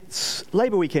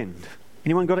Labour weekend.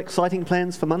 Anyone got exciting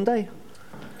plans for Monday?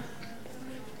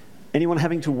 Anyone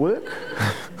having to work?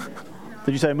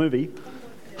 Did you say a movie?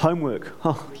 Homework.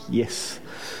 Oh, yes.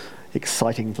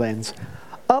 Exciting plans.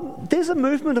 There's a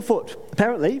movement afoot,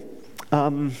 apparently,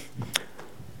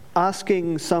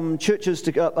 asking some churches,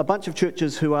 a bunch of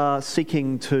churches who are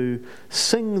seeking to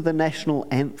sing the national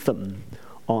anthem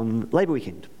on Labour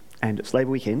weekend. And it's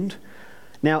Labour weekend.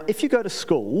 Now, if you go to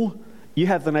school, you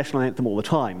have the national anthem all the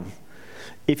time.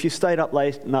 If you stayed up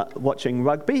late watching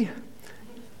rugby,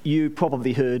 you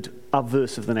probably heard a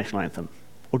verse of the national anthem.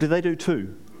 Or do they do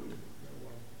two?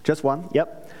 Just one?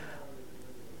 Yep.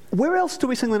 Where else do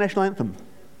we sing the national anthem?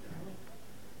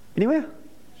 Anywhere?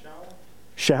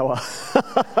 Shower.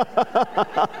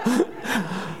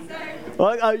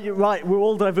 Well, you're right, we're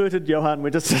all diverted, Johan. We're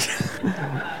just...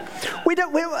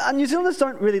 New Zealanders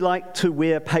don't really like to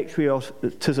wear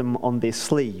patriotism on their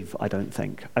sleeve, I don't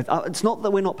think. It's not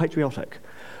that we're not patriotic.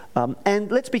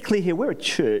 And let's be clear here, we're a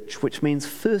church, which means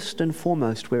first and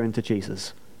foremost we're into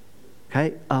Jesus.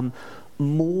 Okay?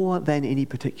 More than any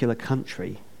particular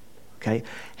country. Okay?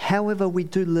 However, we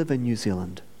do live in New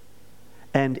Zealand.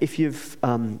 And if you've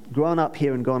grown up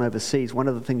here and gone overseas, one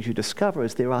of the things you discover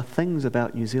is there are things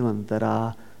about New Zealand that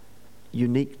are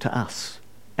unique to us,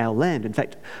 our land. In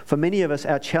fact, for many of us,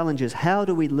 our challenge is how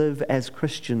do we live as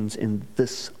Christians in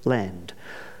this land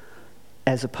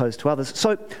as opposed to others?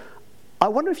 So I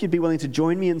wonder if you'd be willing to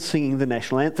join me in singing the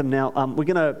national anthem. Now, we're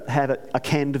going to have a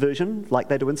canned version like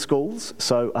they do in schools.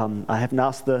 So I haven't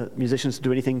asked the musicians to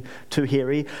do anything too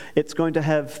hairy. It's going to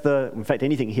have in fact,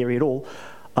 anything hairy at all.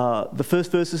 The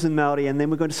first verse is in Māori, and then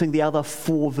we're going to sing the other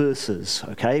 4 verses,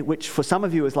 okay? Which for some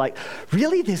of you is like,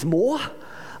 really, there's more?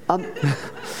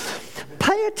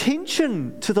 Pay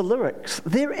attention to the lyrics.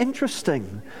 They're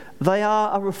interesting. They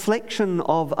are a reflection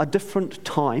of a different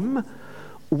time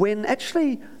when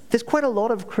actually there's quite a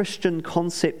lot of Christian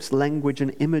concepts, language,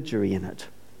 and imagery in it.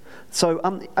 So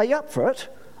are you up for it?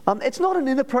 It's not an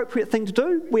inappropriate thing to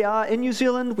do. We are in New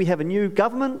Zealand. We have a new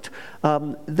government.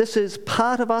 This is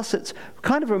part of us. It's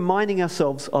kind of reminding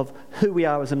ourselves of who we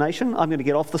are as a nation. I'm going to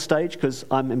get off the stage because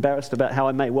I'm embarrassed about how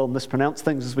I may well mispronounce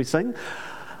things as we sing.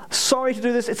 Sorry to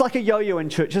do this. It's like a yo-yo in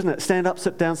church, isn't it? Stand up,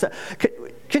 sit down.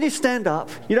 Can you stand up?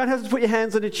 You don't have to put your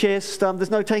hands on your chest. There's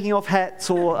no taking off hats,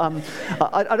 or I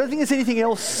don't think there's anything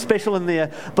else special in there.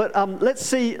 But let's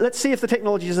see if the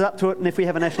technology is up to it and if we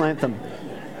have a national anthem.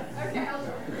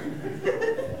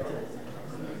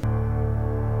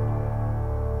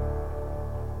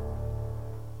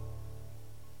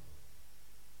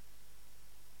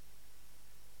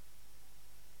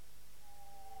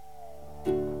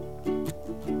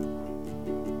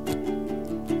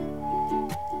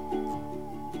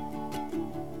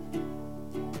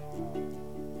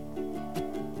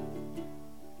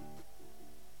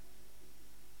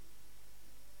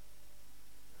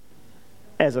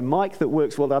 As a mic that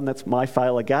works well done, that's my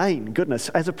fail again. Goodness.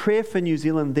 As a prayer for New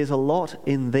Zealand, there's a lot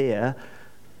in there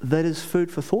that is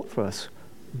food for thought for us.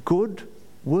 Good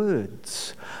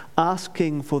words.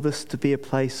 Asking for this to be a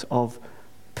place of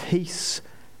peace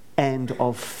and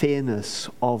of fairness,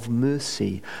 of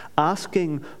mercy.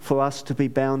 Asking for us to be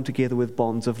bound together with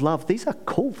bonds of love. These are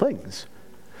cool things.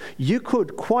 You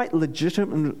could quite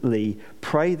legitimately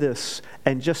pray this,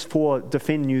 and just for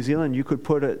Defend New Zealand, you could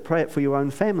pray it for your own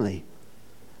family.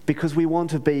 Because we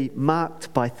want to be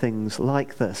marked by things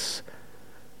like this.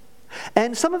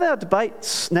 And some of our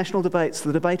debates, national debates,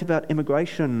 the debate about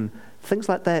immigration, things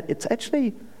like that, it's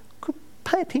actually,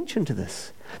 pay attention to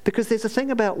this. Because there's a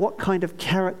thing about what kind of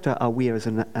character are we as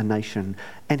a nation,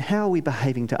 and how are we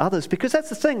behaving to others. Because that's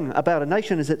the thing about a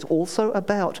nation, is it's also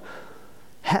about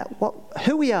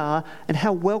who we are and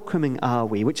how welcoming are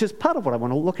we, which is part of what I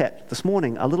want to look at this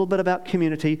morning. A little bit about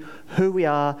community, who we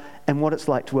are, and what it's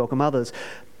like to welcome others.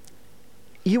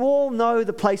 You all know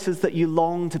the places that you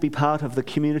long to be part of, the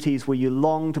communities where you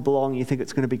long to belong, you think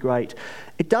it's going to be great.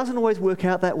 It doesn't always work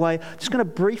out that way. I'm just going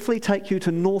to briefly take you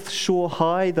to North Shore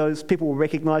High. Those people will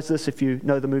recognise this if you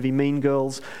know the movie Mean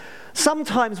Girls.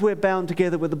 Sometimes we're bound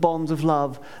together with the bonds of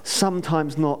love,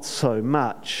 sometimes not so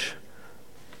much.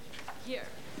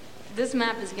 This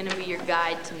map is going to be your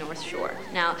guide to North Shore.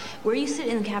 Now, where you sit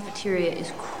in the cafeteria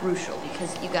is crucial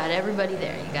because you got everybody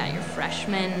there. You got your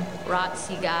freshmen,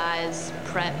 ROTC guys,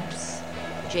 preps,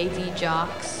 JV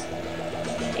jocks,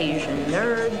 Asian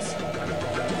nerds,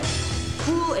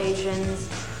 cool Asians,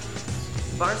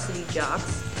 varsity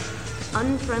jocks,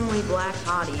 unfriendly black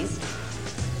hotties,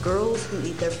 girls who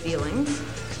eat their feelings,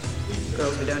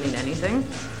 girls who don't eat anything,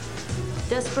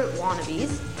 desperate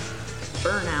wannabes,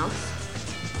 burnouts,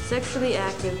 sexually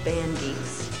active band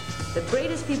geeks, the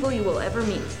greatest people you will ever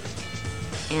meet.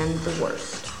 And the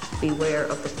worst, beware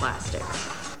of the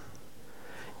plastics.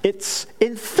 It's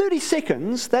in 30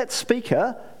 seconds, that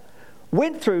speaker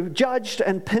went through, judged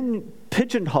and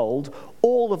pigeonholed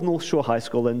all of North Shore High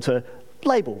School into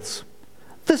labels.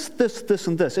 This,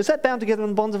 and this. Is that bound together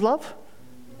in bonds of love?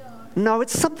 No,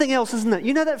 it's something else, isn't it?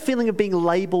 You know that feeling of being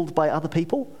labelled by other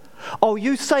people? Oh,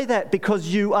 you say that because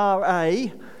you are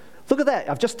a... Look at that.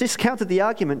 I've just discounted the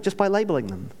argument just by labelling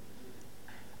them.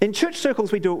 In church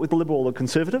circles, we do it with liberal or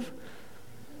conservative.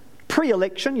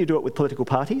 Pre-election, you do it with political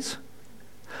parties.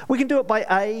 We can do it by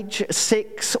age,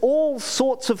 sex, all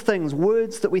sorts of things,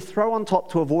 words that we throw on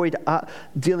top to avoid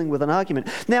dealing with an argument.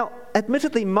 Now,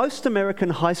 admittedly, most American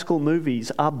high school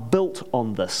movies are built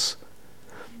on this.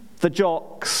 The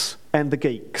jocks and the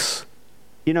geeks.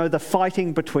 You know, the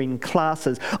fighting between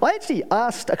classes. I actually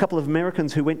asked a couple of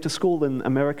Americans who went to school in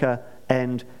America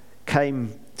and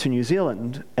came to New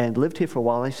Zealand and lived here for a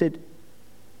while. I said,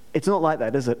 it's not like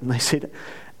that, is it? And they said,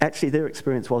 actually, their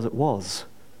experience was it was.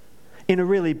 In a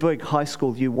really big high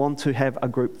school, you want to have a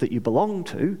group that you belong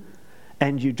to,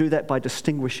 and you do that by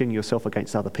distinguishing yourself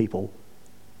against other people.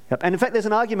 Yep. And in fact, there's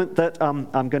an argument that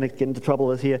I'm going to get into trouble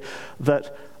with here,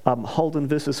 that Holden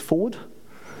versus Ford.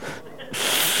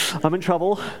 I'm in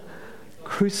trouble.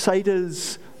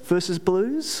 Crusaders versus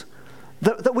Blues.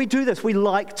 That we do this. We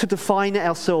like to define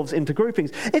ourselves into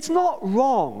groupings. It's not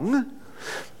wrong,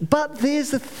 but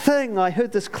there's a thing. I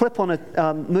heard this clip on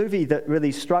a movie that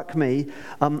really struck me,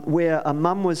 where a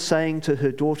mum was saying to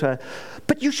her daughter,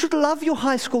 "But you should love your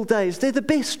high school days. They're the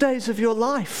best days of your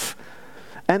life."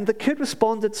 And the kid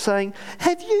responded saying,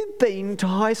 "Have you been to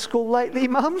high school lately,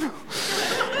 Mum?"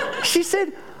 She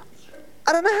said,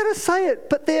 "I don't know how to say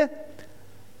it, but they're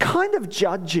kind of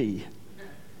judgy."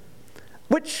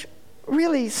 Which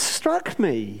really struck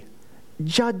me.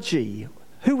 Judgy.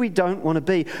 Who we don't want to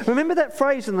be. Remember that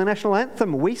phrase in the national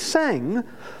anthem? We sang,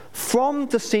 "From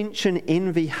dissension,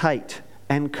 envy, hate,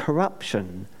 and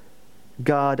corruption,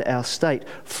 guard our state."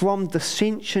 From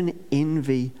dissension,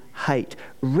 envy, hate.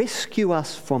 Rescue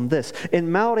us from this. In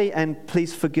Māori, and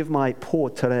please forgive my poor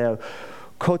te reo,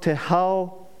 ko te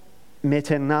hao me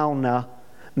te nauna,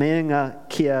 meinga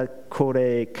kia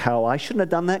kore kau. I shouldn't have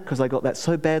done that because I got that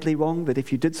so badly wrong that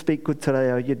if you did speak good te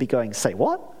reo, you'd be going, say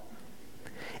what?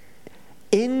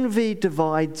 Envy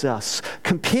divides us,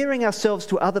 comparing ourselves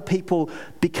to other people,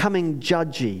 becoming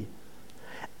judgy.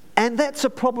 And that's a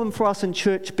problem for us in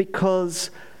church because,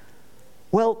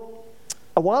 well,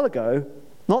 a while ago,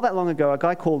 not that long ago, a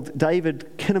guy called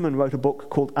David Kinnaman wrote a book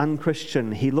called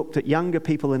Unchristian. He looked at younger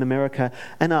people in America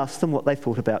and asked them what they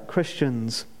thought about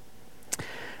Christians.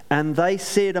 And they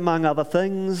said, among other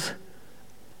things,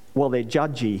 well, they're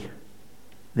judgy,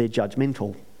 they're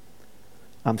judgmental.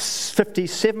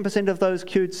 57% of those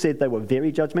kids said they were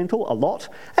very judgmental, a lot,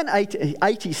 and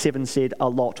 87 said a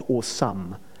lot or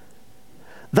some.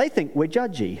 They think we're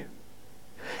judgy.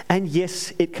 And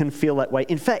yes, it can feel that way.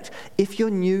 In fact, if you're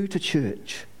new to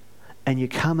church and you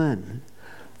come in,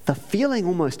 the feeling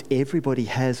almost everybody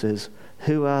has is,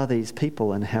 who are these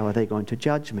people and how are they going to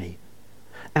judge me?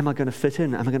 Am I going to fit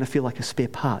in? Am I going to feel like a spare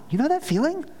part? You know that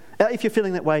feeling? If you're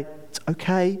feeling that way, it's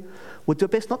okay. We'll do our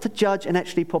best not to judge, and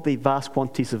actually probably vast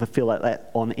quantities of a feel like that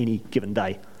on any given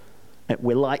day.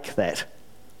 We're like that.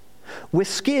 We're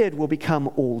scared we'll become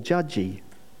all judgy.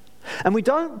 And we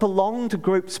don't belong to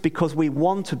groups because we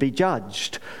want to be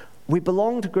judged. We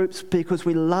belong to groups because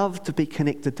we love to be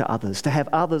connected to others, to have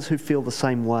others who feel the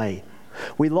same way.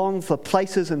 We long for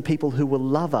places and people who will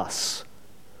love us.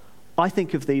 I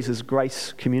think of these as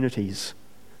grace communities.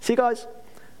 See, guys?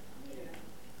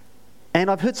 And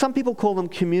I've heard some people call them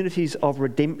communities of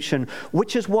redemption,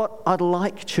 which is what I'd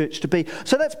like church to be.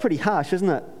 So that's pretty harsh, isn't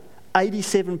it?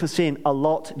 87% a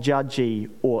lot judgy,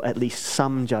 or at least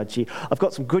some judgy. I've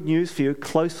got some good news for you,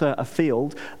 closer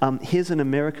afield. Here's an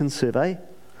American survey.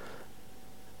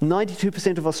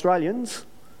 92% of Australians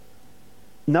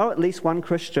know at least one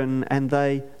Christian, and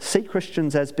they see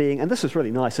Christians as being, and this is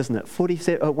really nice, isn't it?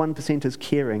 41% is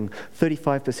caring,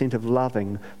 35% of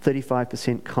loving,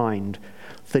 35% kind,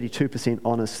 32%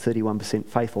 honest, 31%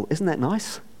 faithful. Isn't that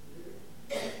nice?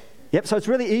 Yep, so it's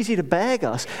really easy to bag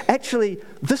us. Actually,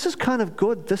 this is kind of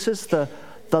good. This is the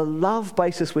love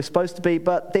basis we're supposed to be,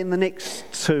 but then the next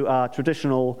two are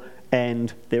traditional,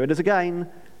 and there it is again,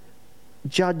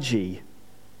 judgy.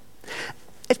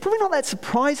 It's probably not that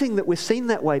surprising that we're seen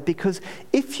that way, because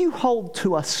if you hold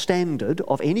to a standard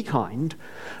of any kind,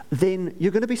 then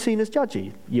you're going to be seen as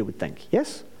judgy, you would think,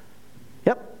 yes?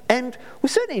 Yep. And we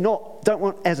certainly don't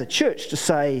want, as a church, to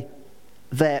say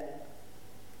that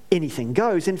anything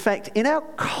goes. In fact, in our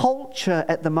culture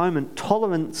at the moment,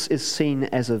 tolerance is seen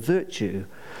as a virtue.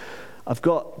 I've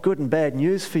got good and bad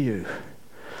news for you.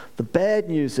 The bad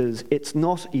news is it's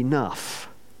not enough.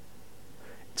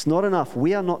 It's not enough.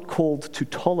 We are not called to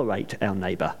tolerate our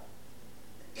neighbour.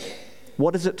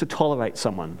 What is it to tolerate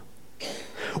someone?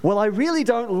 Well, I really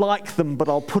don't like them, but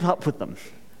I'll put up with them.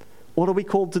 What are we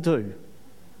called to do?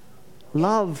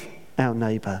 Love our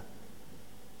neighbour.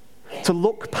 To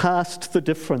look past the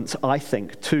difference, I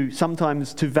think, to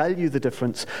sometimes to value the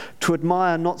difference, to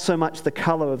admire not so much the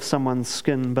colour of someone's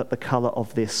skin, but the colour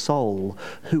of their soul.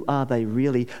 Who are they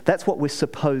really? That's what we're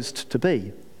supposed to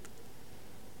be.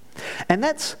 And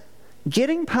that's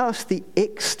getting past the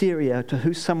exterior to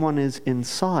who someone is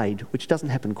inside, which doesn't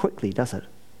happen quickly, does it?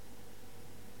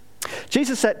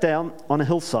 Jesus sat down on a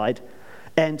hillside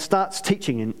and starts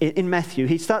teaching in Matthew.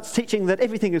 He starts teaching that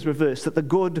everything is reversed, that the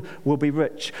good will be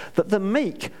rich, that the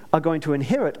meek are going to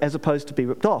inherit as opposed to be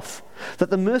ripped off, that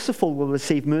the merciful will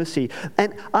receive mercy,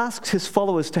 and asks his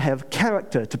followers to have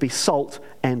character, to be salt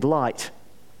and light.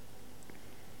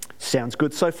 Sounds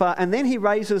good so far. And then he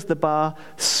raises the bar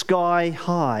sky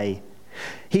high.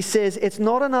 He says, it's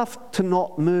not enough to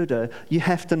not murder, you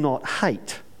have to not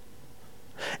hate.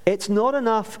 It's not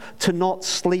enough to not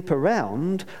sleep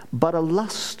around, but a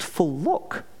lustful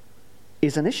look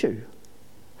is an issue.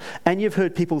 And you've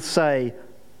heard people say,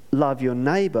 love your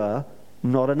neighbour,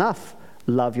 not enough.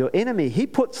 Love your enemy. He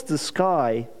puts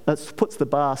the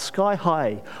bar sky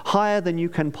high, higher than you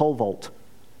can pole vault,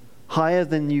 higher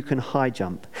than you can high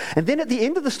jump. And then at the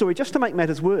end of the story, just to make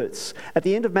matters worse, at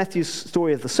the end of Matthew's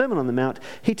story of the Sermon on the Mount,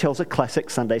 he tells a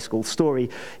classic Sunday school story.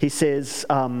 He says,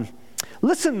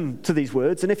 listen to these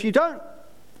words, and if you don't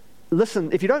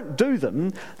do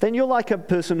them, then you're like a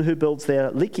person who builds their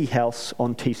leaky house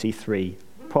on TC3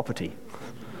 property,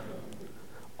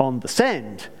 on the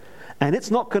sand, and it's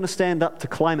not going to stand up to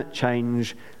climate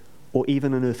change or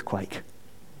even an earthquake.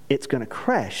 It's going to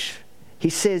crash. He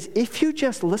says, if you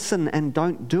just listen and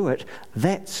don't do it,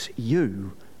 that's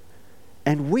you.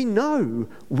 And we know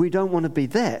we don't want to be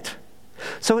that.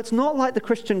 So it's not like the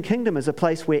Christian kingdom is a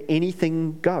place where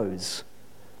anything goes.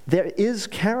 There is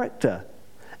character,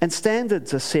 and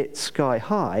standards are set sky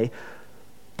high,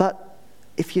 but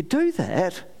if you do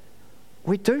that,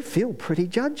 we do feel pretty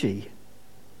judgy.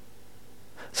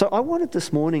 So I wanted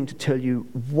this morning to tell you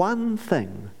one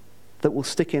thing that will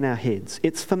stick in our heads.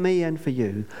 It's for me and for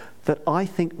you, that I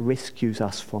think rescues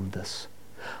us from this.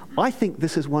 I think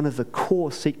this is one of the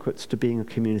core secrets to being a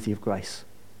community of grace.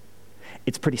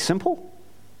 It's pretty simple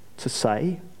to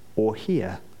say or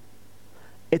hear.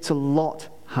 It's a lot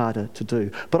harder to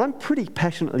do, but I'm pretty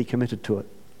passionately committed to it.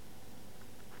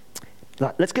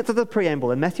 Let's get to the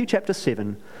preamble. In Matthew chapter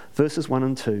 7, verses 1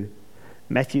 and 2,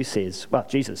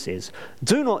 Jesus says,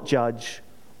 do not judge,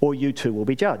 or you too will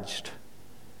be judged.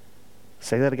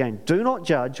 Say that again. Do not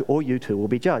judge, or you too will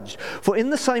be judged. For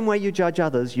in the same way you judge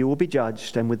others, you will be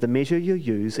judged, and with the measure you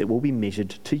use, it will be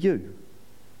measured to you.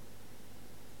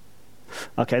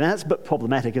 Okay, now that's a bit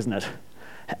problematic, isn't it?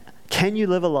 Can you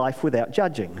live a life without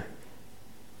judging?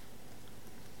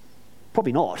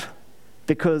 Probably not,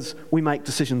 because we make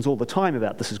decisions all the time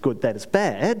about this is good, that is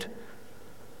bad.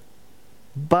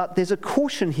 But there's a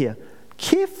caution here.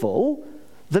 Careful,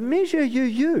 the measure you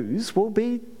use will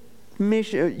be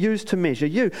used to measure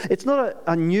you. It's not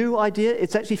a new idea.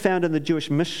 It's actually found in the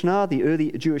Jewish Mishnah, the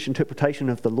early Jewish interpretation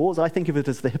of the laws. I think of it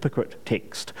as the hypocrite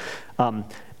text.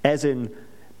 As in,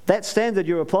 that standard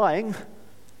you're applying,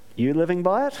 you living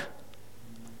by it?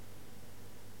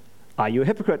 Are you a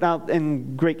hypocrite? Now,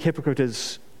 in Greek, hypocrite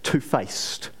is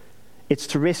two-faced. It's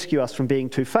to rescue us from being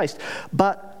two-faced.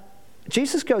 But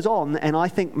Jesus goes on and I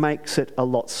think makes it a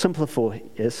lot simpler for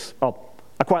us. Oh,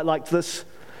 I quite liked this.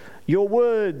 Your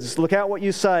words, look out what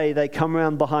you say, they come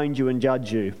around behind you and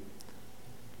judge you.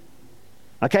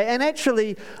 Okay, and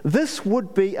actually, this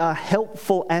would be a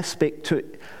helpful aspect to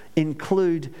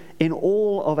include in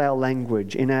all of our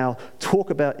language, in our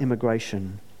talk about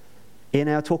immigration, in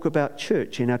our talk about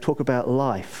church, in our talk about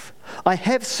life. I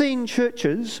have seen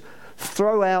churches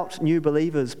throw out new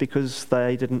believers because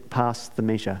they didn't pass the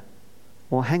measure.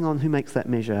 Well, hang on, who makes that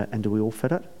measure, and do we all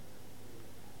fit it?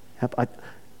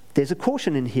 There's a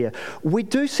caution in here. We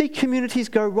do see communities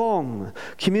go wrong,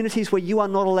 communities where you are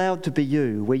not allowed to be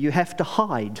you, where you have to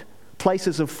hide,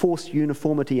 places of forced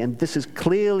uniformity, and this is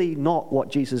clearly not what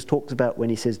Jesus talks about when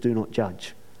he says, do not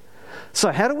judge.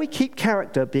 So how do we keep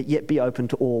character but yet be open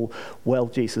to all? Well,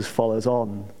 Jesus follows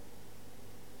on.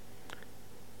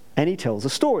 And he tells a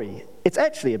story. It's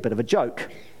actually a bit of a joke.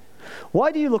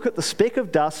 Why do you look at the speck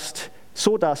of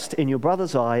sawdust in your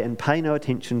brother's eye and pay no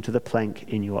attention to the plank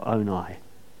in your own eye?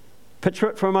 Picture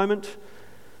it for a moment.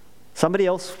 Somebody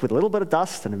else with a little bit of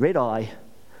dust and a red eye,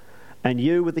 and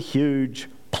you with a huge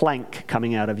plank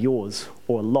coming out of yours,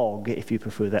 or log if you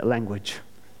prefer that language.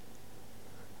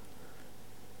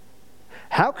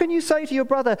 How can you say to your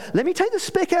brother, let me take the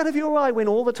speck out of your eye, when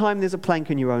all the time there's a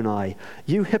plank in your own eye?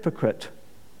 You hypocrite,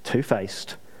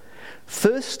 two-faced.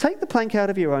 First take the plank out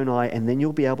of your own eye, and then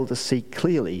you'll be able to see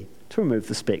clearly to remove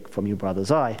the speck from your brother's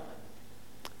eye.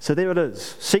 So there it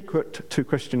is, secret to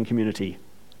Christian community.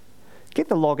 Get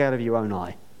the log out of your own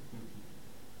eye.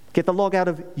 Get the log out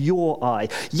of your eye.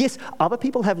 Yes, other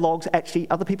people have logs. Actually,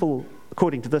 other people,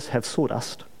 according to this, have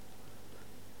sawdust.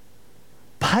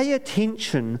 Pay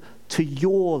attention to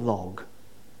your log.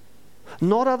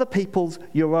 Not other people's,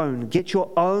 your own. Get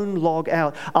your own log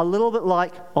out. A little bit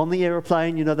like on the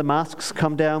aeroplane, you know, the masks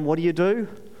come down. What do?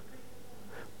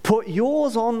 Put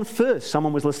yours on first.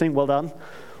 Someone was listening, well done.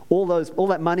 All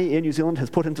that money Air New Zealand has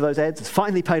put into those ads has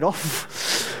finally paid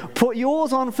off. Put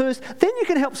yours on first, then you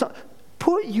can help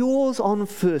Put yours on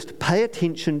first. Pay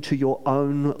attention to your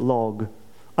own log.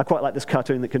 I quite like this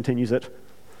cartoon that continues it.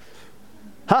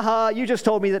 Ha, you just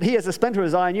told me that he has a splinter in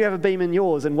his eye and you have a beam in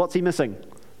yours, and what's he missing?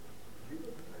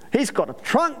 He's got a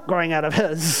trunk growing out of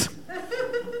his.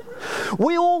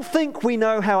 We all think we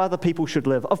know how other people should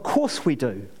live. Of course we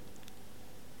do.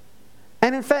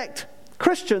 And in fact,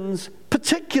 Christians,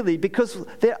 particularly, because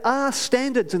there are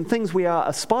standards and things we are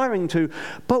aspiring to,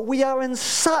 but we are in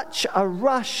such a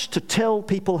rush to tell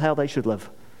people how they should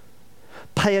live.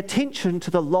 Pay attention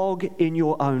to the log in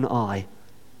your own eye.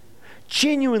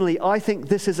 Genuinely, I think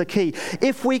this is a key.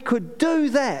 If we could do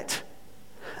that,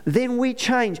 then we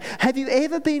change. Have you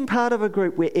ever been part of a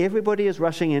group where everybody is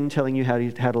rushing in telling you how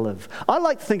to live? I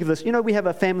like to think of this. You know, we have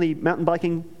a family mountain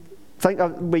biking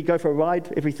thing. We go for a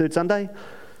ride every third Sunday.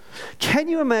 Can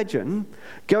you imagine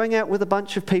going out with a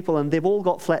bunch of people and they've all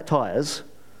got flat tyres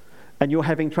and you're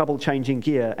having trouble changing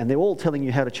gear and they're all telling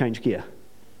you how to change gear?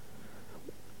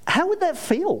 How would that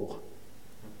feel?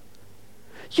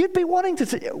 You'd be wanting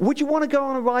to... Would you want to go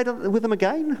on a ride with them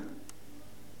again?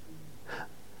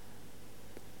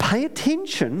 Pay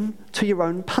attention to your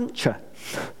own puncture.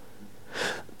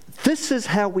 This is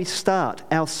how we start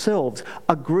ourselves,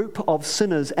 a group of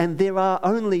sinners, and there are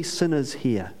only sinners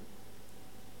here.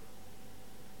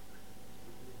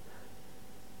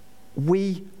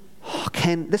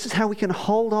 This is how we can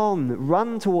hold on,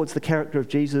 run towards the character of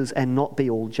Jesus and not be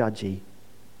all judgy.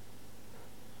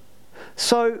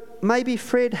 So maybe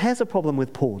Fred has a problem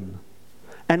with porn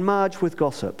and Marge with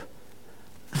gossip.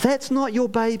 That's not your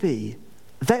baby.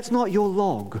 That's not your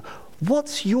log.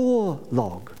 What's your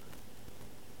log?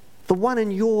 The one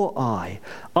in your eye.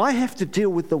 I have to deal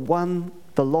with the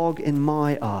log in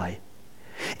my eye.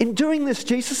 In doing this,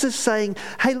 Jesus is saying,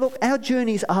 hey, look, our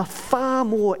journeys are far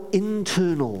more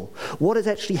internal. What is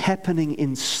actually happening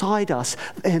inside us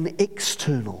than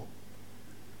external.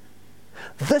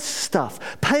 This stuff,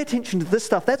 pay attention to this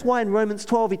stuff. That's why in Romans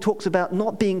 12 he talks about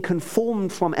not being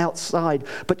conformed from outside,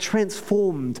 but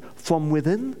transformed from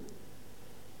within.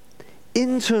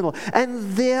 Internal.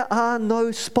 And there are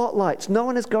no spotlights. No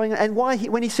one is going... And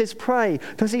when he says pray,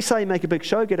 does he say make a big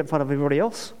show, get in front of everybody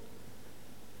else?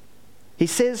 He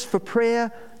says for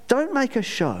prayer, don't make a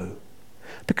show.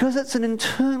 Because it's an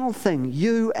internal thing,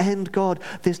 you and God.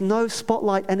 There's no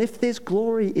spotlight. And if there's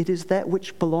glory, it is that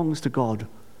which belongs to God.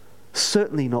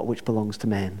 Certainly not which belongs to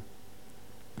man.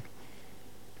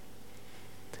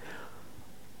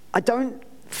 I don't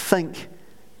think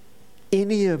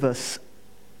any of us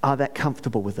are that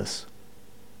comfortable with this.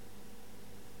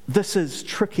 This is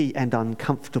tricky and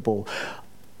uncomfortable.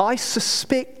 I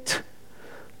suspect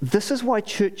this is why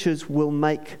churches will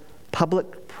make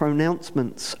public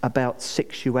pronouncements about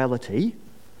sexuality,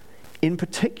 in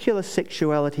particular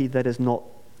sexuality that is not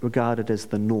regarded as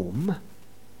the norm.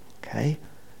 Okay?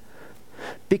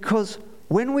 Because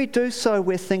when we do so,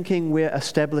 we're thinking we're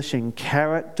establishing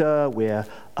character, we're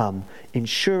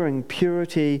ensuring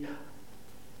purity.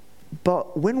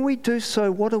 But when we do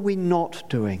so, what are we not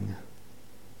doing?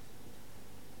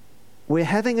 We're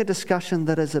having a discussion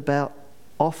that is about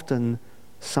often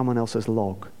someone else's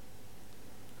log.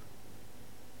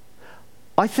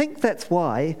 I think that's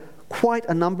why quite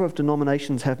a number of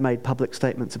denominations have made public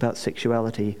statements about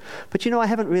sexuality. But I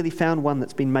haven't really found one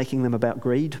that's been making them about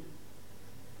greed.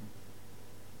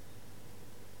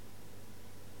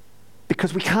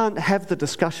 Because we can't have the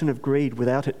discussion of greed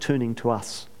without it turning to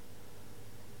us.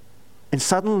 And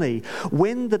suddenly,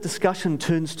 when the discussion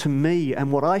turns to me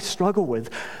and what I struggle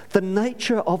with, the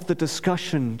nature of the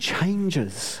discussion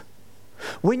changes.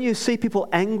 When you see people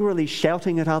angrily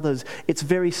shouting at others, it's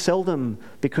very seldom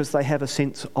because they have a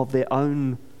sense of their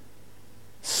own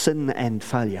sin and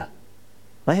failure.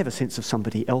 They have a sense of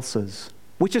somebody else's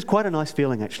which is quite a nice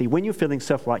feeling, actually. When you're feeling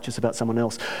self-righteous about someone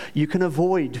else, you can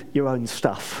avoid your own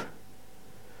stuff.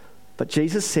 But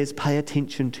Jesus says, pay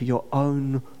attention to your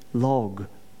own log.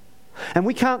 And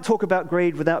we can't talk about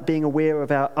greed without being aware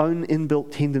of our own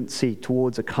inbuilt tendency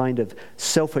towards a kind of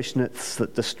selfishness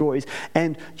that destroys.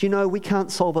 And, do you know, we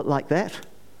can't solve it like that.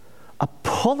 A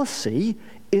policy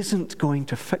isn't going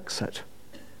to fix it.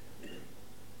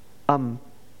 And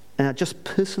just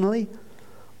personally,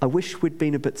 I wish we'd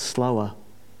been a bit slower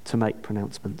to make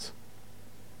pronouncements.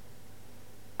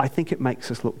 I think it makes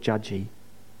us look judgy.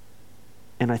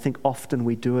 And I think often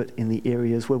we do it in the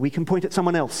areas where we can point at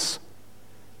someone else.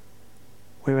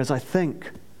 Whereas I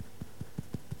think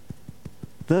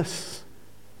this,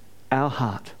 our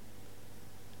heart,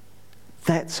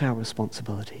 that's our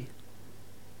responsibility.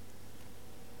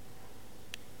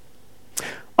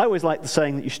 I always like the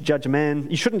saying that you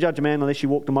shouldn't judge a man unless you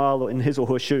walked a mile in his or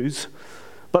her shoes,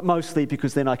 but mostly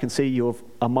because then I can see you're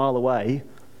a mile away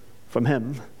from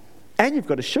him and you've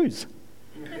got his shoes.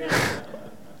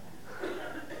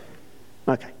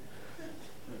 Okay.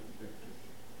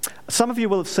 Some of you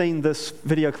will have seen this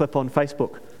video clip on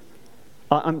Facebook.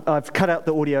 I've cut out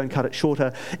the audio and cut it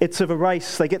shorter. It's of a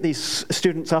race. They get these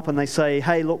students up and they say,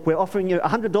 hey, look, we're offering you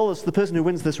 $100 to the person who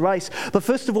wins this race. But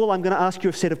first of all, I'm going to ask you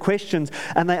a set of questions.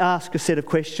 And they ask a set of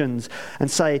questions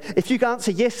and say, if you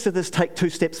answer yes to this, take 2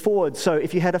 steps forward. So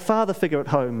if you had a father figure at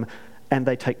home, and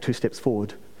they take 2 steps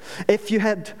forward. If you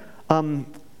had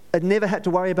never had to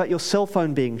worry about your cell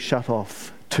phone being shut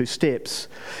off, 2 steps.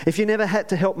 If you never had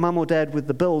to help mum or dad with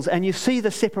the bills, and you see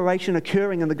the separation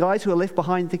occurring and the guys who are left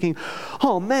behind thinking,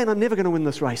 oh man, I'm never going to win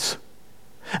this race.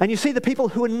 And you see the people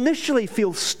who initially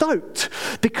feel stoked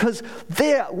because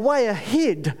they're way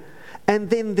ahead, and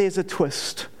then there's a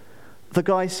twist. The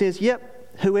guy says,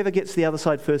 yep, whoever gets the other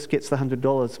side first gets the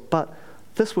 $100, but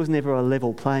this was never a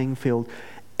level playing field.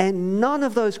 And none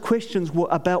of those questions were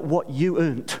about what you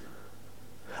earned.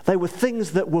 They were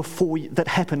things that were for you, that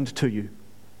happened to you.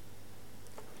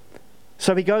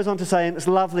 So he goes on to say, and it's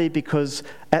lovely because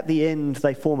at the end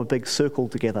they form a big circle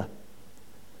together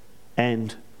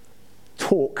and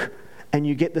talk, and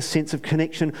you get the sense of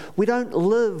connection. We don't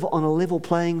live on a level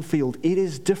playing field. It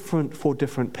is different for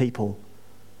different people.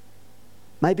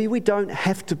 Maybe we don't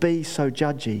have to be so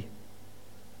judgy.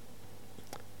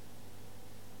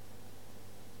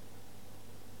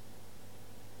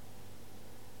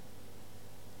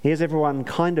 Here's everyone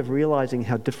kind of realizing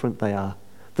how different they are.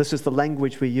 This is the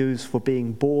language we use for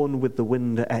being born with the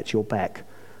wind at your back.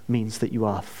 Means that you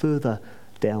are further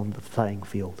down the playing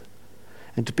field.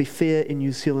 And to be fair, in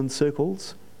New Zealand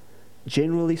circles,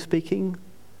 generally speaking,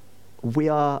 we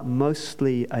are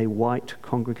mostly a white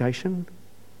congregation.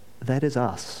 That is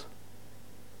us.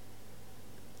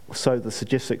 So the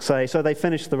statistics say, so they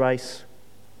finished the race.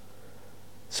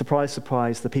 Surprise,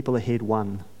 surprise, the people ahead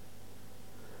won.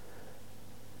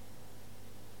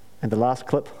 And the last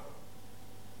clip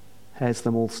has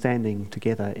them all standing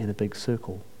together in a big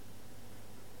circle.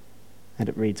 And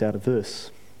it reads out a verse.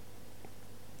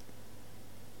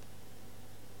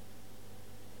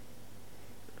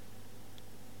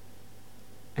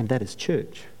 And that is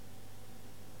church.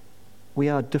 We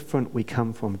are different, we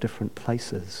come from different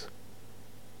places.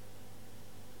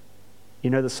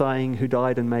 You know the saying, who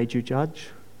died and made you judge?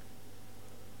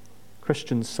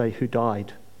 Christians say, who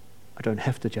died? I don't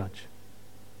have to judge.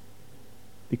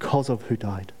 Because of who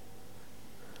died.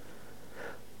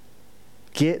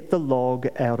 Get the log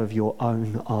out of your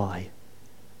own eye.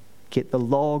 Get the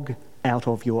log out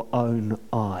of your own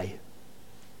eye.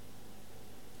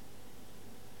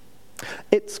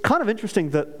 It's kind of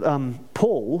interesting that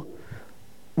Paul,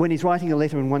 when he's writing a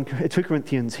letter in 2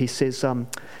 Corinthians, he says,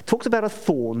 talks about a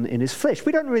thorn in his flesh.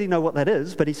 We don't really know what that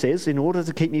is, but he says, in order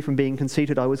to keep me from being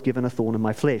conceited, I was given a thorn in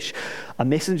my flesh, a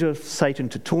messenger of Satan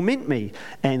to torment me,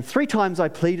 and 3 times I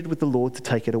pleaded with the Lord to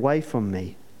take it away from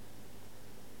me.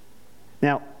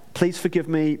 Now, please forgive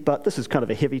me, but this is kind of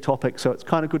a heavy topic, so it's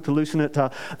kind of good to loosen it.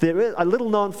 There is a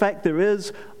little known fact, there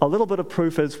is a little bit of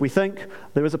proof as we think.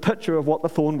 There is a picture of what the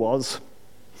thorn was.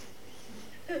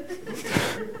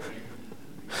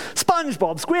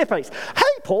 SpongeBob SquarePants.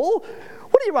 Hey, Paul,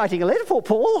 what are you writing a letter for,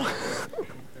 Paul?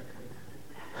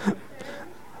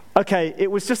 Okay,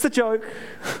 it was just a joke.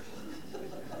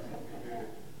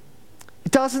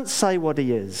 It doesn't say what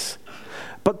he is.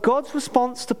 But God's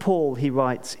response to Paul, he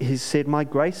writes, he said, my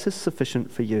grace is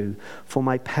sufficient for you, for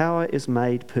my power is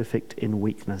made perfect in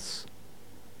weakness.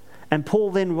 And Paul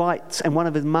then writes, and one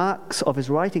of the marks of his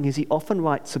writing is he often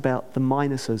writes about the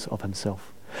minuses of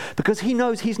himself. Because he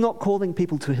knows he's not calling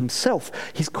people to himself,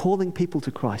 he's calling people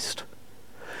to Christ.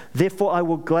 Therefore I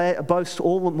will boast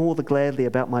all the more gladly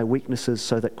about my weaknesses,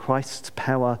 so that Christ's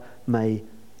power may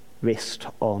rest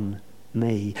on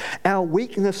me. Our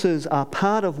weaknesses are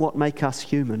part of what make us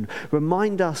human.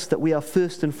 Remind us that we are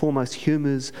first and foremost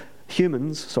humans,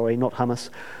 not hummus,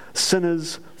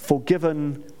 sinners,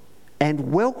 forgiven,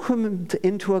 and welcomed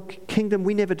into a kingdom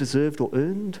we never deserved or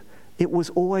earned. It was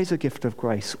always a gift of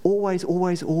grace. Always,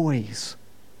 always, always.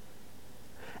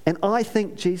 And I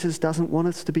think Jesus doesn't want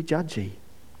us to be judgy.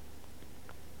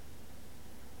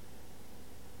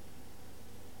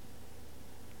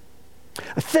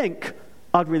 I think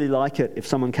I'd really like it if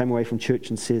someone came away from church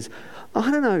and says, I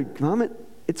don't know, Mum,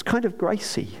 it's kind of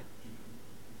gracie.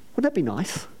 Wouldn't that be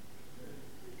nice?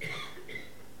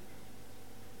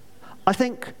 I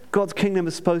think God's kingdom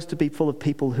is supposed to be full of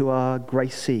people who are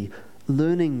gracie,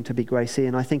 learning to be gracie,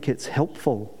 and I think it's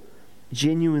helpful,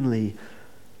 genuinely,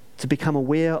 to become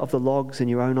aware of the logs in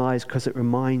your own eyes because it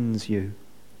reminds you.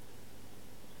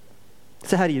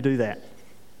 So how do you do that?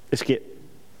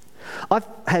 I've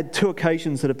had 2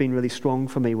 occasions that have been really strong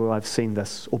for me where I've seen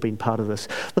this or been part of this.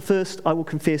 The first, I will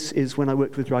confess, is when I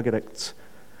worked with drug addicts.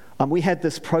 We had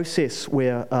this process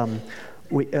where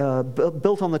we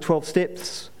built on the 12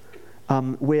 steps,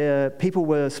 where people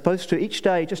were supposed to each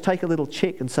day just take a little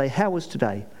check and say, how was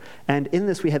today? And in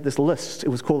this we had this list. It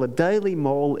was called a daily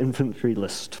moral inventory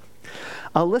list.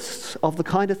 A list of the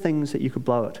kind of things that you could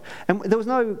blow it. And there was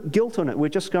no guilt on it. We're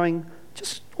just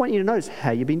want you to notice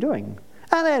how you've been doing.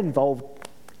 And that involved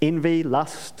envy,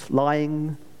 lust,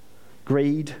 lying,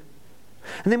 greed.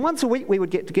 And then once a week we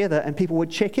would get together and people would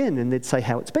check in and they'd say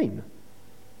how it's been.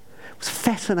 It was a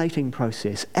fascinating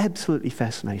process, absolutely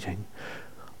fascinating.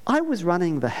 I was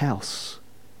running the house.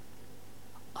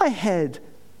 I had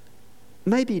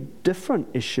maybe different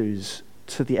issues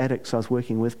to the addicts I was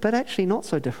working with, but actually not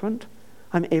so different.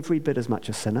 I'm every bit as much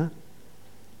a sinner.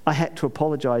 I had to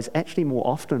apologise actually more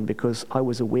often because I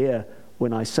was aware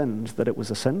when I sinned that it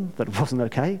was a sin, that it wasn't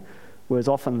okay, whereas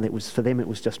often for them it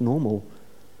was just normal.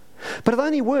 But it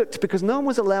only worked because no one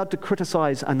was allowed to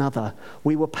criticise another.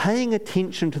 We were paying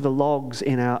attention to the logs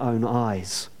in our own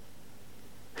eyes.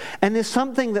 And there's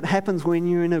something that happens when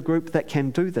you're in a group that can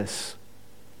do this.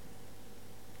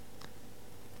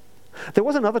 There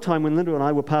was another time when Linda and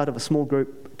I were part of a small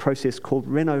group process called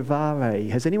Renovare.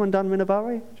 Has anyone done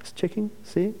Renovare? Just checking,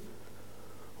 see?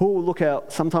 Oh, look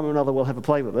out, sometime or another we'll have a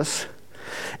play with this.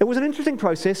 It was an interesting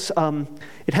process.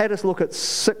 It had us look at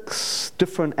 6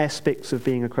 different aspects of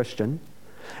being a Christian,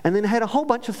 and then it had a whole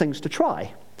bunch of things to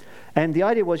try. And the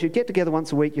idea was you'd get together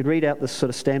once a week, you'd read out this sort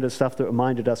of standard stuff that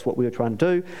reminded us what we were trying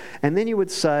to do, and then you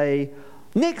would say,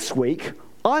 next week,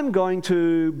 I'm going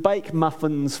to bake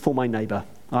muffins for my neighbour.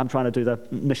 I'm trying to do the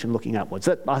mission looking upwards.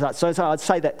 So I'd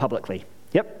say that publicly.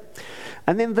 Yep.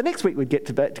 And then the next week we'd get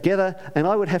together, and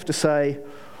I would have to say,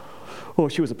 oh,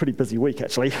 she was a pretty busy week,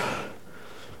 actually.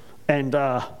 And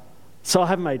so I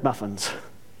haven't made muffins.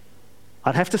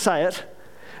 I'd have to say it.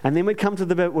 And then we'd come to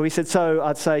the bit where we said, so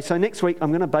I'd say, so next week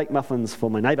I'm going to bake muffins for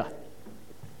my neighbour.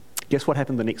 Guess what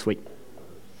happened the next week?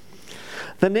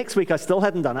 The next week I still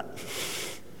hadn't done it.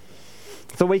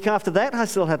 The week after that I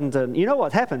still hadn't done it. You know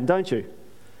what happened, don't you?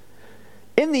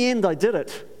 In the end I did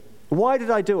it. Why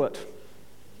did I do it?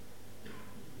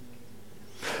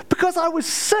 Because I was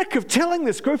sick of telling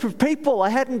this group of people I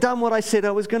hadn't done what I said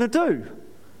I was going to do.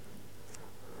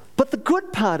 But the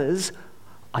good part is,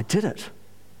 I did it.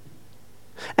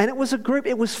 And it was a group,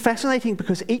 it was fascinating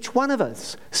because each one of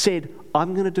us said,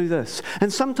 I'm going to do this.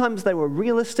 And sometimes they were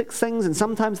realistic things and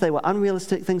sometimes they were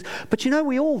unrealistic things. But you know,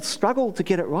 we all struggled to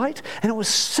get it right. And it was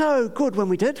so good when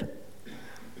we did.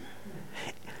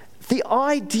 The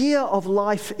idea of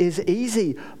life is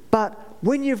easy, but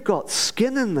when you've got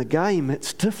skin in the game,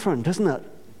 it's different, isn't it?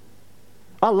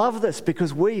 I love this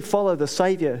because we follow the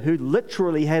Saviour who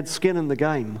literally had skin in the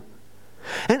game.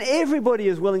 And everybody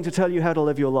is willing to tell you how to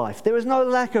live your life. There is no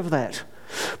lack of that.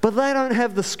 But they don't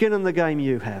have the skin in the game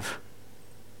you have.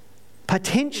 Pay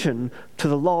attention to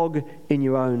the log in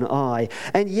your own eye.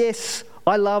 And yes,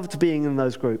 I loved being in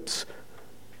those groups.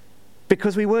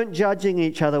 Because we weren't judging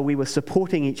each other, we were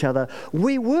supporting each other.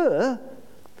 We were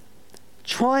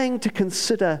trying to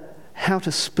consider how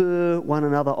to spur one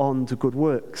another on to good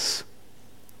works.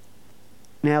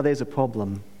 Now there's a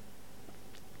problem.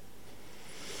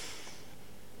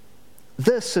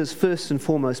 This is first and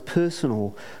foremost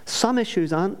personal. Some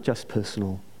issues aren't just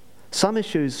personal. Some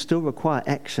issues still require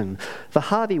action. The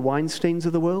Harvey Weinsteins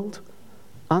of the world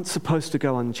aren't supposed to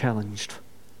go unchallenged.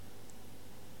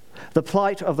 The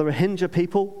plight of the Rohingya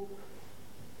people,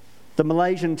 the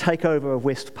Malaysian takeover of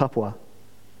West Papua,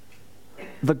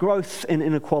 the growth in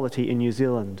inequality in New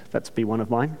Zealand, that's be one of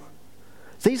mine,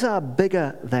 These are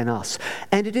bigger than us.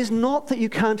 And it is not that you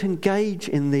can't engage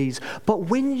in these, but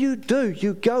when you do,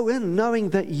 you go in knowing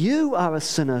that you are a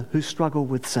sinner who struggle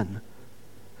with sin.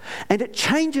 And it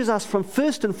changes us from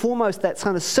first and foremost that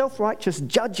kind of self-righteous,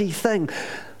 judgy thing.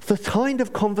 The kind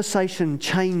of conversation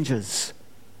changes.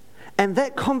 And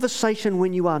that conversation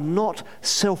when you are not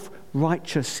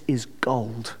self-righteous is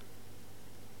gold.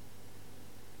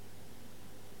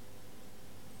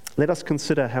 Let us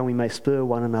consider how we may spur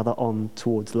one another on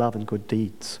towards love and good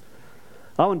deeds.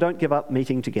 Oh, and don't give up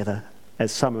meeting together,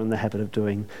 as some are in the habit of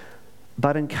doing,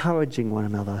 but encouraging one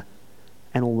another,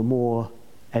 and all the more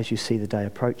as you see the day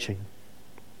approaching.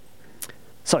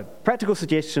 So, practical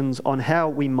suggestions on how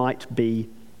we might be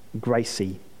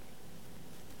gracie.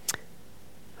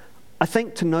 I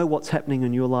think to know what's happening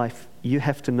in your life, you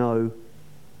have to know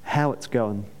how it's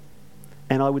going.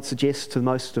 And I would suggest to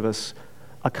most of us,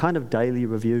 a kind of daily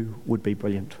review would be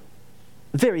brilliant.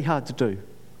 Very hard to do.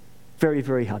 Very,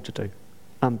 very hard to do.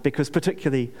 Because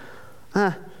particularly,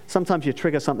 sometimes you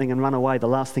trigger something and run away. The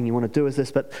last thing you want to do is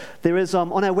this. But there is,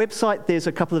 on our website, there's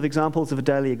a couple of examples of a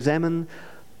daily examine.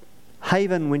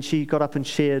 Haven, when she got up and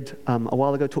shared a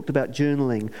while ago, talked about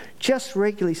journaling. Just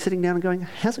regularly sitting down and going,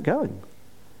 how's it going?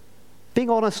 Being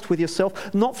honest with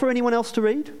yourself, not for anyone else to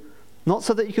read, not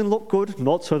so that you can look good,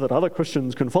 not so that other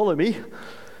Christians can follow me,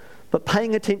 but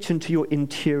paying attention to your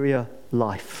interior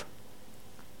life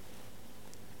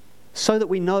so that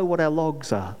we know what our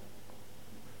logs are.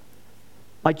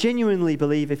 I genuinely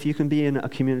believe if you can be in a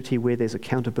community where there's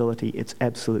accountability, it's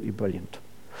absolutely brilliant.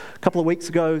 A couple of weeks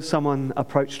ago, someone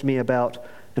approached me about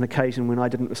an occasion when I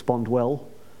didn't respond well,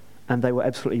 and they were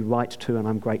absolutely right to, and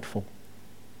I'm grateful.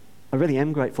 I really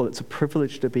am grateful. It's a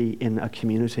privilege to be in a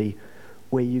community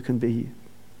where you can be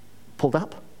pulled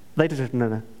up. They did it in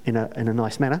a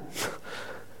nice manner.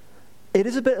 It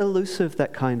is a bit elusive,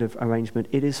 that kind of arrangement.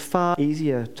 It is far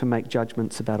easier to make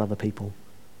judgments about other people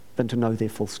than to know their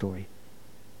full story.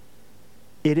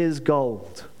 It is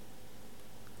gold.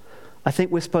 I think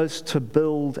we're supposed to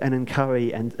build and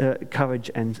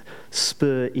encourage and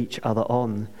spur each other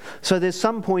on. So there's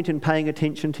some point in paying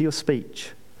attention to your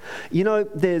speech. You know,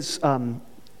 there's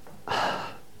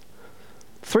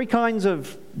 3 kinds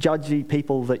of judgy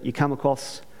people that you come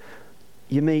across.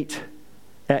 You meet,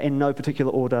 in no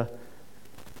particular order,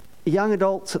 young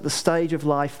adults at the stage of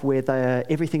life where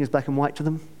everything is black and white to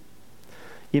them.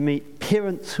 You meet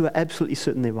parents who are absolutely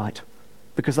certain they're right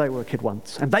because they were a kid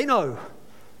once and they know.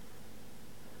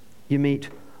 You meet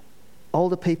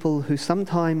older people who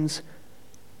sometimes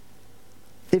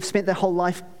they've spent their whole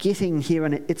life getting here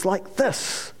and it's like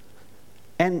this.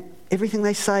 And everything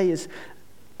they say is,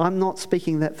 I'm not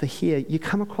speaking that for here. You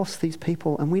come across these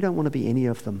people and we don't want to be any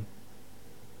of them.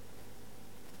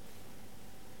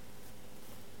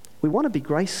 We want to be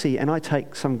gracie, and I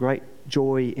take some great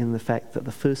joy in the fact that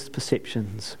the first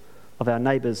perceptions of our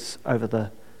neighbours over the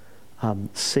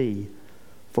sea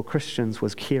for Christians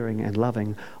was caring and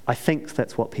loving. I think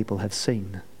that's what people have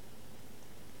seen.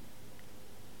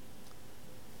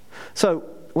 So,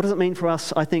 what does it mean for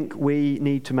us? I think we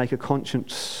need to make a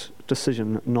conscious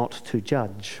decision not to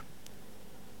judge.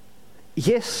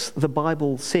 Yes, the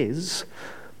Bible says,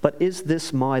 but is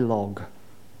this my log?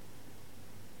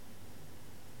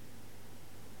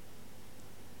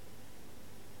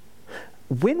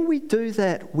 When we do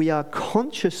that, we are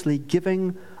consciously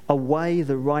giving away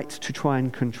the right to try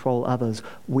and control others.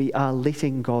 We are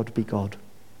letting God be God.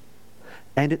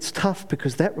 And it's tough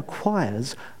because that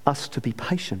requires us to be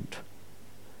patient.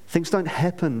 Things don't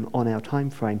happen on our time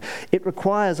frame. It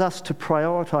requires us to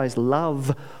prioritize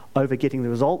love over getting the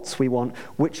results we want,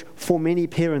 which for many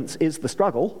parents is the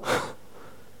struggle.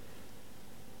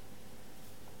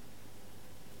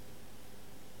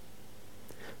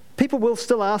 People will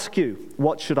still ask you,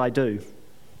 what should I do?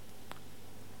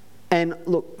 And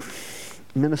look,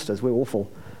 ministers, we're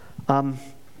awful. I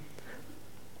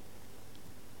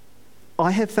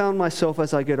have found myself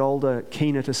as I get older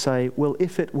keener to say, well,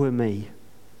 if it were me,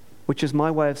 which is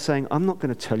my way of saying, I'm not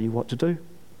going to tell you what to do.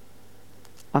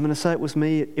 I'm going to say it was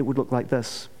me, it would look like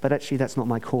this. But actually, that's not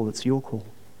my call, it's your call.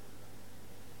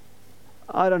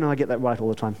 I don't know I get that right all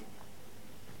the time.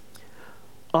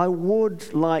 I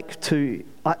would like to,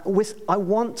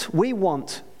 we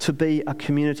want to be a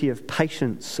community of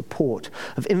patience, support,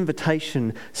 of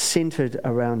invitation centered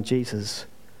around Jesus.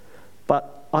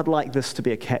 But I'd like this to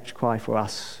be a catch cry for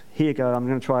us. Here you go, I'm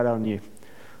going to try it out on you.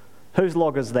 Whose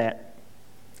log is that?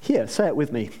 Here, say it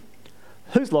with me.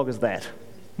 Whose log is that?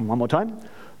 One more time.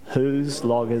 Whose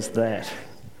log is that?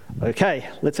 Okay,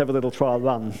 let's have a little trial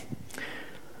run.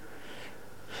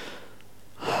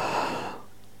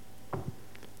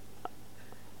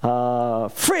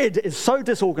 Fred is so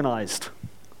disorganized.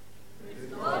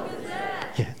 Whose log is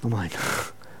that? Yeah, not mine.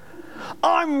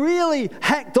 I'm really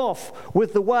hacked off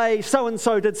with the way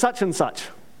so-and-so did such and such.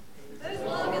 Whose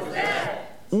log is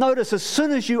that? Notice as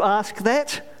soon as you ask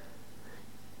that,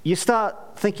 you start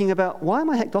thinking about, why am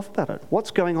I hacked off about it?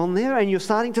 What's going on there? And you're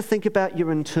starting to think about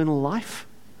your internal life.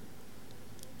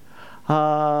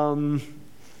 Tougher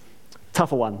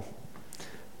one.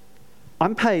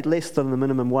 I'm paid less than the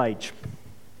minimum wage.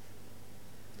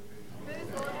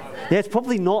 Yeah, it's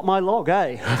probably not my log,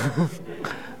 eh?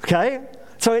 Okay?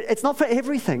 So it's not for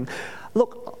everything.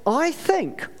 Look, I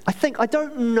think, I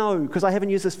don't know, because I haven't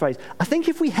used this phrase, I think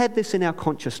if we had this in our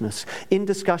consciousness, in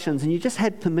discussions, and you just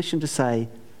had permission to say,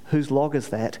 whose log is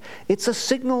that? It's a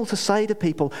signal to say to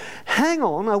people, hang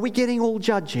on, are we getting all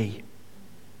judgy?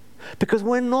 Because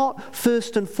we're not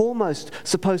first and foremost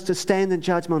supposed to stand in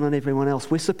judgment on everyone else.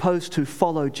 We're supposed to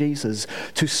follow Jesus,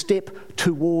 to step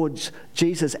towards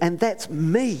Jesus, and that's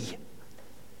me.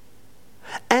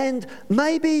 And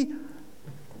maybe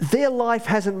their life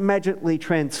hasn't magically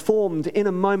transformed in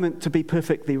a moment to be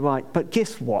perfectly right, but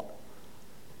guess what?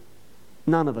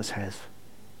 None of us has.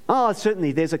 Oh,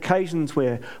 certainly there's occasions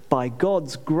where by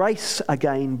God's grace,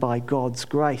 again by God's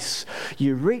grace,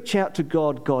 you reach out to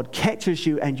God, God catches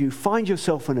you, and you find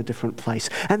yourself in a different place.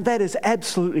 And that is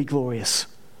absolutely glorious.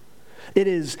 It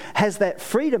has that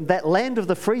freedom, that land of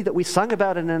the free that we sung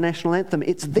about in our national anthem.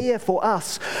 It's there for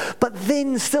us. But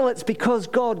then still it's because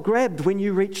God grabbed when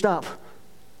you reached up.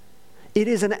 It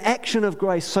is an action of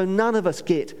grace, so none of us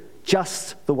get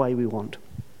just the way we want.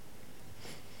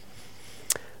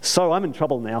 So I'm in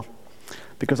trouble now,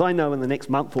 because I know in the next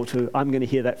month or two I'm going to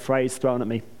hear that phrase thrown at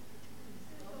me.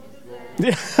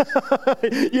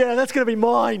 Yeah, that's going to be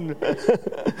mine.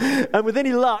 And with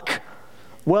any luck,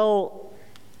 well,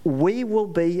 we will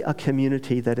be a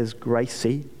community that is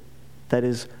gracie, that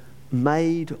is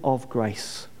made of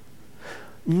grace.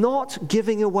 Not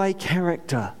giving away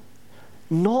character,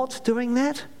 not doing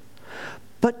that,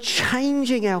 but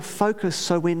changing our focus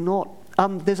so we're not.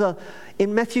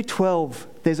 In Matthew 12,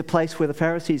 there's a place where the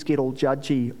Pharisees get all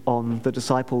judgy on the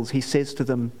disciples. He says to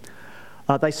them,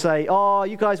 they say, "Oh,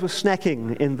 you guys were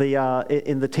snacking in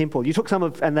the temple. You took some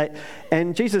of,"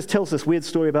 and Jesus tells this weird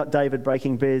story about David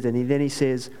breaking bread, and then he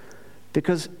says,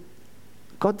 "Because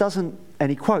God doesn't," and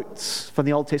he quotes from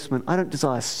the Old Testament, "I don't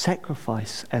desire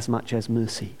sacrifice as much as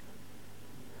mercy."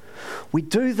 We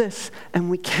do this,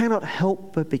 and we cannot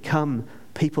help but become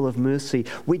people of mercy.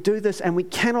 We do this, and we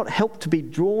cannot help to be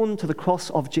drawn to the cross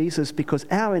of Jesus because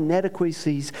our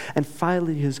inadequacies and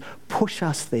failures push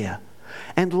us there.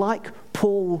 And like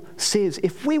Paul says,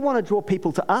 if we want to draw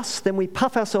people to us, then we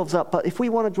puff ourselves up. But if we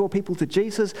want to draw people to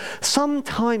Jesus,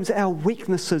 sometimes our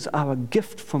weaknesses are a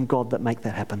gift from God that make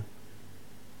that happen.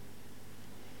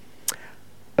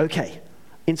 Okay,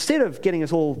 instead of getting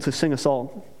us all to sing a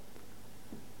song,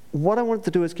 what I wanted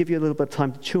to do is give you a little bit of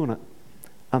time to chew on it.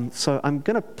 So I'm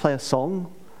going to play a song,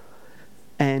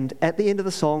 and at the end of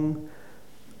the song,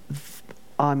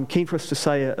 I'm keen for us to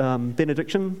say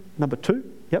benediction, number 2.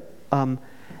 Yep. And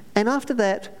after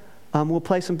that, we'll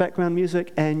play some background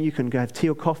music, and you can go have tea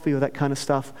or coffee or that kind of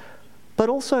stuff. But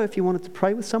also, if you wanted to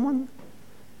pray with someone,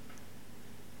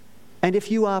 and if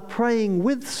you are praying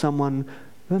with someone,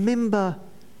 remember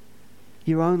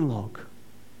your own log.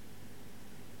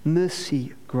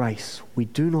 Mercy, grace. We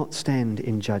do not stand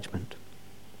in judgment.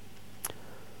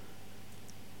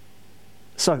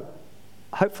 So,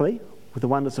 hopefully, with the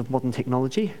wonders of modern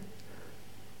technology,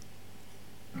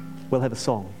 we'll have a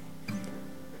song.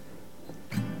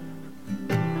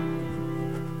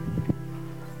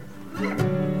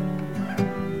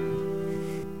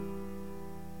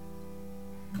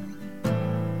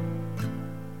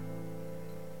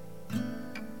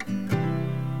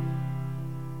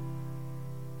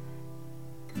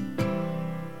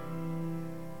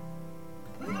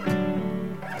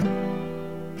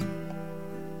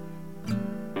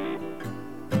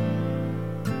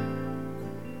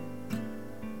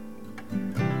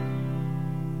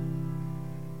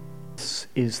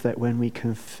 Is that when we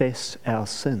confess our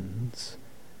sins,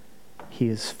 He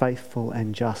is faithful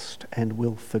and just and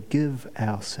will forgive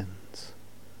our sins.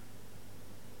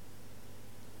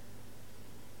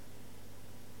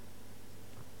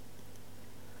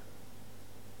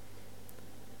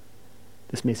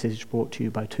 This message brought to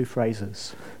you by 2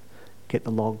 phrases: get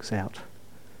the logs out,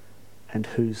 and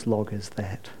whose log is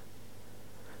that?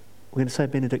 We're going to say a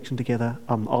benediction together.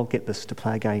 I'll get this to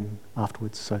play again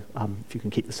afterwards, so if you can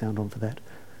keep the sound on for that.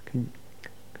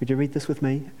 Could you read this with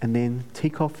me? And then tea,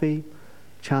 coffee,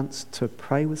 chance to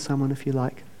pray with someone if you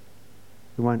like.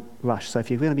 We won't rush, so if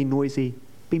you're going to be noisy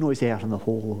out in the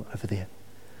hall over there.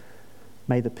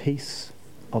 May the peace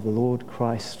of the Lord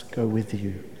Christ go with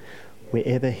you,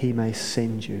 wherever he may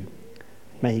send you.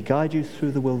 May he guide you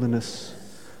through the wilderness,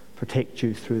 protect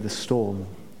you through the storm.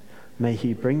 May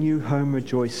he bring you home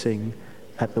rejoicing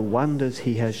at the wonders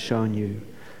he has shown you.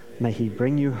 May he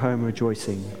bring you home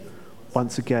rejoicing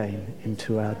once again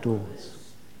into our doors.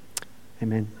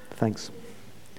 Amen. Thanks.